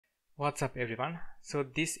What's up everyone? So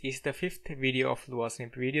this is the fifth video of Lua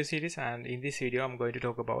Snip video series, and in this video I'm going to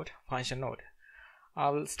talk about function node.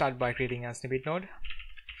 I'll start by creating a snippet node.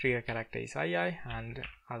 Trigger character is II, and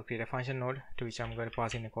I'll create a function node to which I'm going to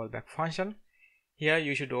pass in a callback function. Here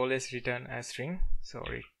you should always return a string, so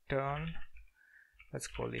return, let's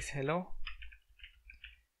call this hello.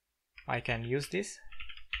 I can use this.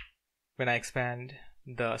 When I expand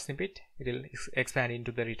the snippet, it will expand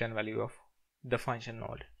into the return value of the function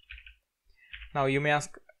node. Now you may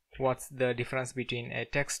ask, what's the difference between a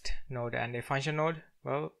text node and a function node?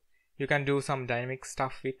 Well, you can do some dynamic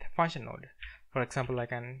stuff with function node. For example, I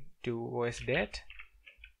can do OS date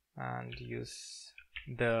and use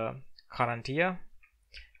the current year,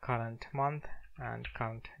 current month, and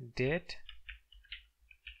current date.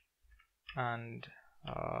 And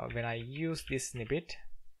when I use this snippet,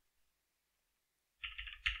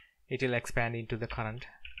 it will expand into the current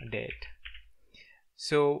date.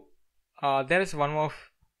 So there is one more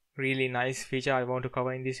really nice feature I want to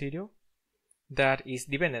cover in this video, that is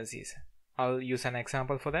dependencies. I'll use an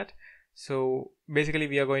example for that. So basically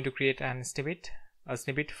we are going to create a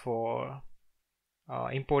snippet for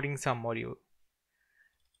importing some module.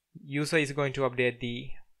 User is going to update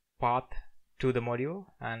the path to the module,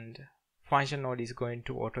 and function node is going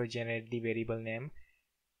to auto generate the variable name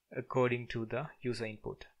according to the user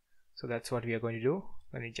input. So that's what we are going to do.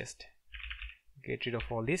 Let me just get rid of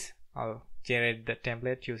all this. I'll generate the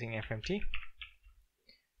template using fmt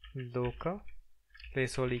local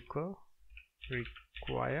placeholder equal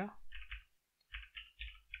require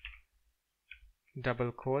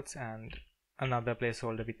double quotes and another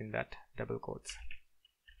placeholder within that double quotes.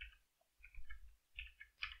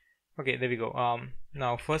 Okay, there we go.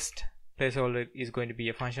 Now first placeholder is going to be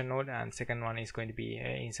a function node, and second one is going to be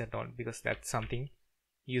an insert node, because that's something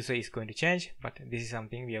user is going to change, but this is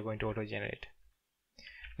something we are going to auto generate.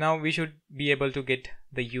 Now we should be able to get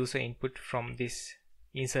the user input from this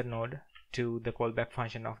insert node to the callback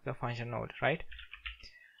function of the function node, right?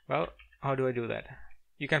 Well, how do I do that?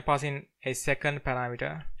 You can pass in a second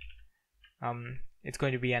parameter. It's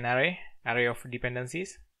going to be an array of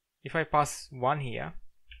dependencies. If I pass 1 here,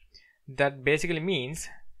 that basically means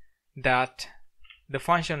that the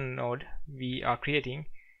function node we are creating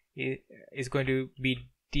is going to be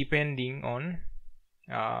depending on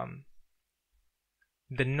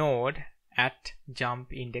the node at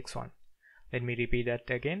jump index 1. Let me repeat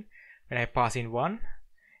that again. When I pass in 1,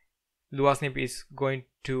 LuaSnip is going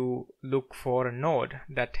to look for a node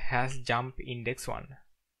that has jump index 1.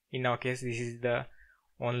 In our case, this is the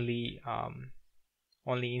only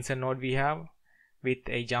insert node we have with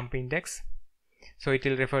a jump index. So it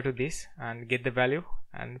will refer to this and get the value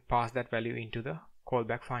and pass that value into the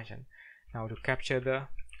callback function. Now to capture the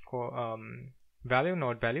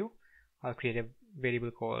node value, I'll create a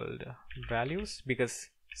variable called values, because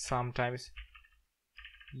sometimes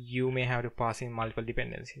you may have to pass in multiple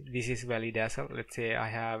dependencies. This is valid as well. Let's say I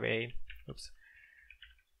have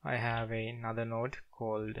another node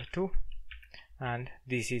called 2, and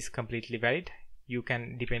this is completely valid. You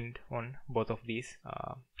can depend on both of these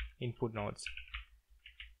input nodes.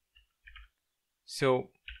 So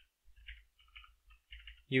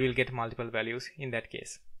you will get multiple values in that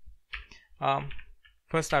case.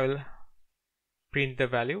 First I will print the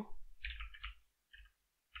value,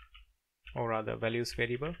 or rather values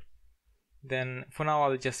variable. Then for now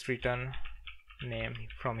I'll just return name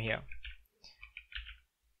from here.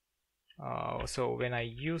 So when I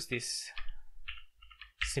use this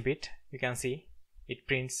snippet, you can see it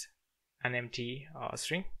prints an empty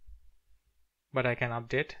string, but I can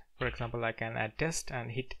update. For example, I can add test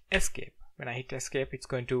and hit escape. When I hit escape, it's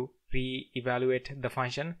going to re-evaluate the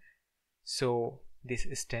function, so this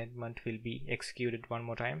statement will be executed one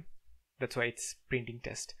more time. That's why it's printing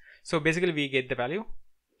test. So basically we get the value.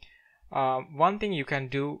 One thing you can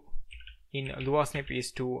do in LuaSnip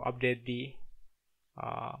is to update the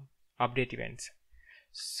update events.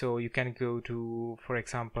 So you can go to, for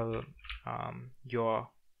example, your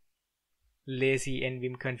lazy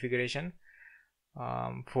nvim configuration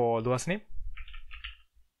for LuaSnip.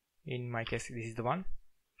 In my case, this is the one,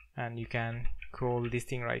 and you can call this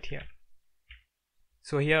thing right here.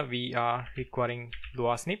 So here we are requiring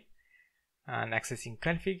LuaSnip and accessing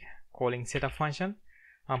config, calling setup function.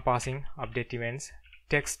 I'm passing update events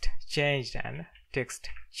text changed and text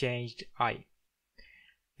changed I.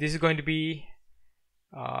 This is going to be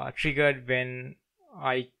triggered when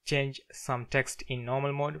I change some text in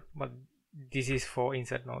normal mode, but this is for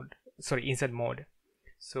insert mode.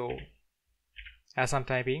 So as I'm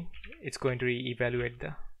typing, it's going to re-evaluate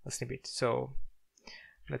the snippet. So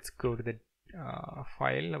let's go to the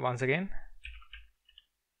file once again.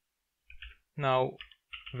 Now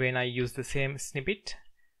when I use the same snippet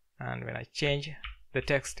and when I change the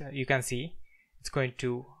text, you can see it's going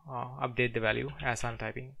to update the value as I'm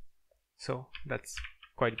typing. So that's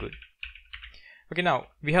quite good. Okay, now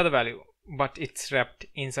we have the value, but it's wrapped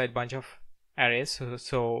inside bunch of arrays.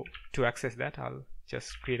 So to access that, I'll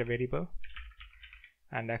just create a variable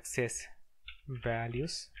and access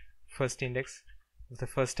values, first index of the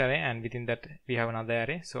first array, and within that we have another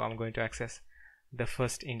array. So I'm going to access the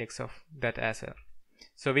first index of that as well.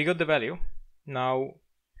 So we got the value. Now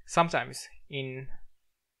sometimes in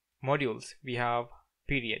modules we have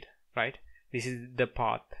period, right? This is the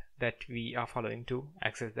path that we are following to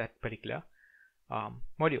access that particular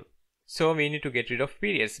module. So we need to get rid of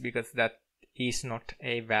periods because that is not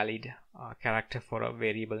a valid character for a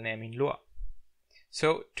variable name in Lua.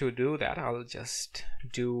 So to do that, I'll just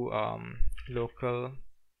do local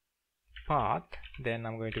path, then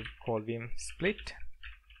I'm going to call vim split.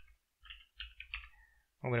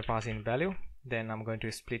 I'm going to pass in value, then I'm going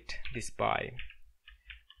to split this by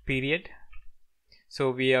period.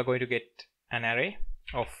 So we are going to get an array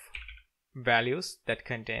of values that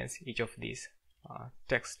contains each of these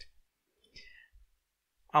text.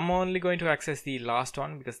 I'm only going to access the last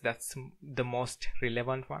one because that's the most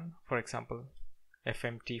relevant one. For example,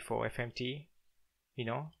 FMT for FMT, you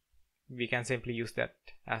know, we can simply use that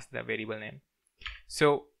as the variable name.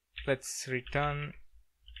 So let's return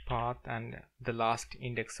path and the last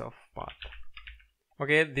index of path.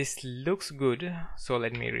 Okay, this looks good. So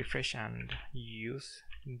let me refresh and use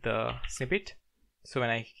the snippet. So when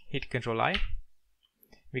I hit Ctrl I,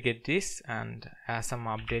 we get this, and as I'm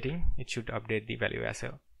updating, it should update the value as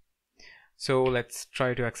well. So let's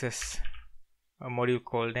try to access a module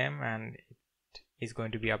called name, and it is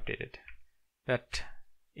going to be updated. That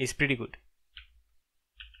is pretty good.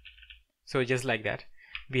 So just like that,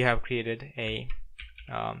 we have created a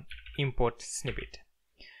import snippet.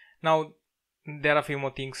 Now there are a few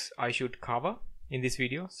more things I should cover in this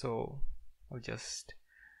video, so I'll just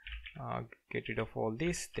get rid of all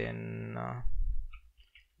this. Then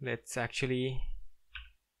let's actually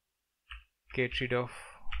get rid of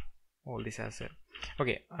all this as well.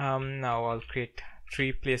 Okay, now I'll create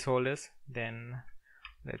 3 placeholders, then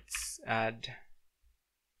let's add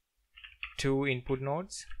 2 input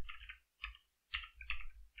nodes.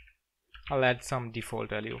 I'll add some default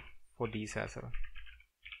value for these as well.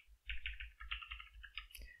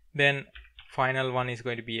 Then final one is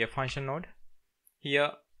going to be a function node.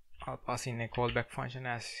 Here I'll pass in a callback function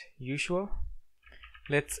as usual.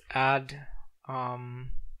 Let's add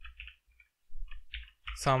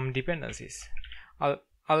some dependencies.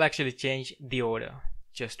 I'll actually change the order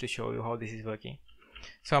just to show you how this is working.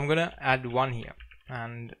 So I'm gonna add 1 here,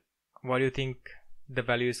 and what do you think the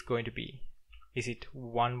value is going to be? Is it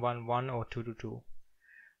 1 1 1 or 2 2 2?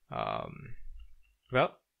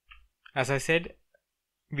 Well, as I said,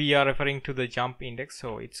 we are referring to the jump index,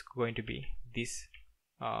 so it's going to be this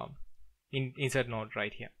insert node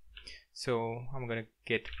right here. So I'm going to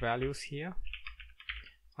get values here.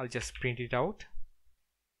 I'll just print it out.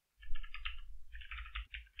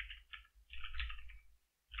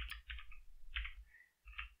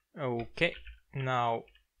 Okay, now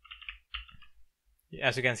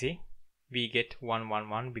as you can see, we get 1 1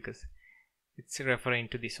 1 because it's referring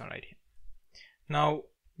to this one right here. Now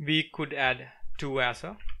we could add 2 as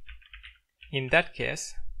well. In that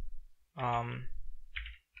case,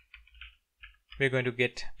 we're going to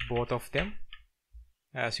get both of them,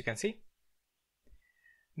 as you can see.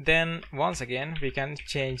 Then once again, we can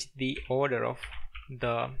change the order of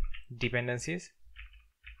the dependencies.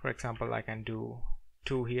 For example, I can do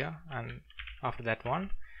 2 here and after that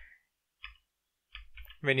 1.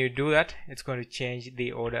 When you do that, it's going to change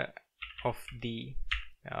the order of the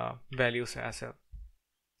values as well.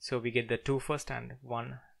 So we get the 2 first and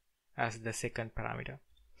 1 as the second parameter.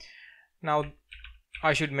 Now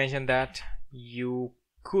I should mention that you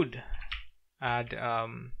could add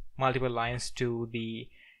multiple lines to the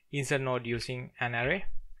insert node using an array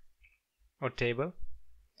or table.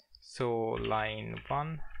 So line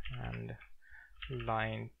 1 and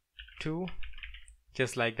line 2,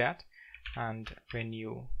 just like that. And when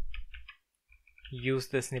you use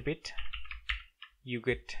the snippet, you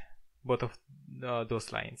get both of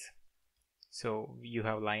those lines. So you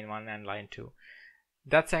have line 1 and line 2.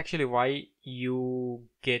 That's actually why you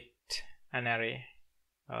get an array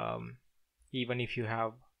even if you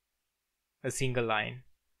have a single line.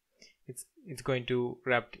 It's going to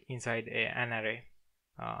wrapped inside an array.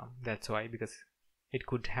 That's why, because it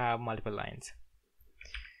could have multiple lines.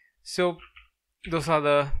 So those are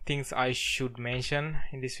the things I should mention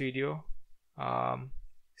in this video.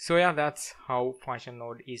 So yeah, that's how function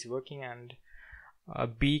node is working, and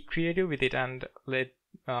be creative with it and let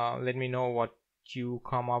me know what you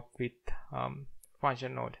come up with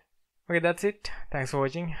function node. Okay, that's it. Thanks for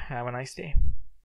watching. Have a nice day.